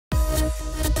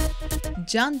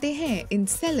जानते हैं इन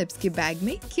सेलेब्स के बैग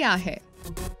में क्या है।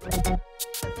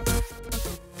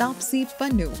 तापसी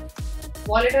पन्नू।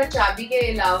 वॉलेट और चाबी के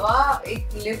अलावा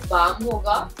एक लिप बाम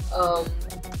होगा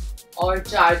और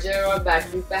चार्जर और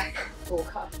बैटरी पैक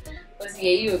होगा, बस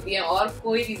यही होती है और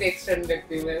कोई चीज एक्स्ट्रा नहीं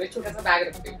रखती हूँ मैं छोटा सा बैग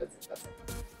रखती हूँ बस।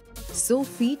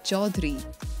 सोफी चौधरी।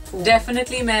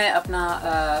 डेफिनेटली मैं अपना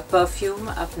परफ्यूम,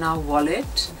 अपना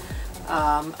wallet,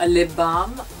 a lip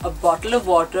balm, a bottle of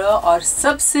water और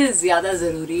सबसे ज़्यादा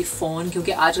ज़रूरी फ़ोन,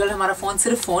 क्योंकि आजकल हमारा फ़ोन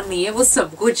सिर्फ फ़ोन नहीं है, वो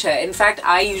सब कुछ है। In fact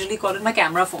I usually call it my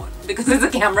camera phone because it's a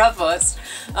camera first.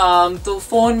 तो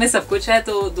फ़ोन में सब कुछ है,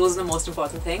 तो those are the most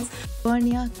important things.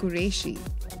 वर्निया Qureshi.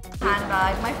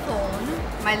 Handbag, my phone,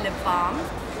 my lip balm.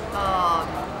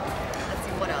 Let's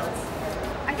see what else.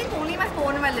 I think only my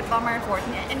phone and my lip balm are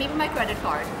important, and maybe my credit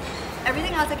card.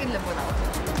 Everything else I can live without.